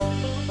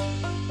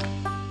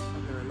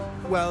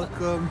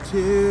Welcome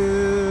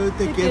to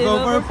the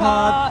Giveover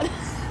Pod.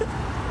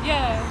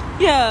 Yeah.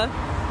 Yeah.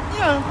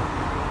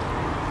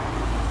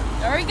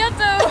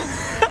 Arigato.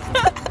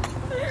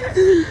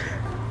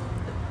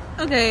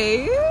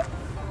 Okay.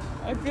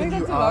 I feel like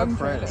that's a long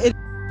trailer.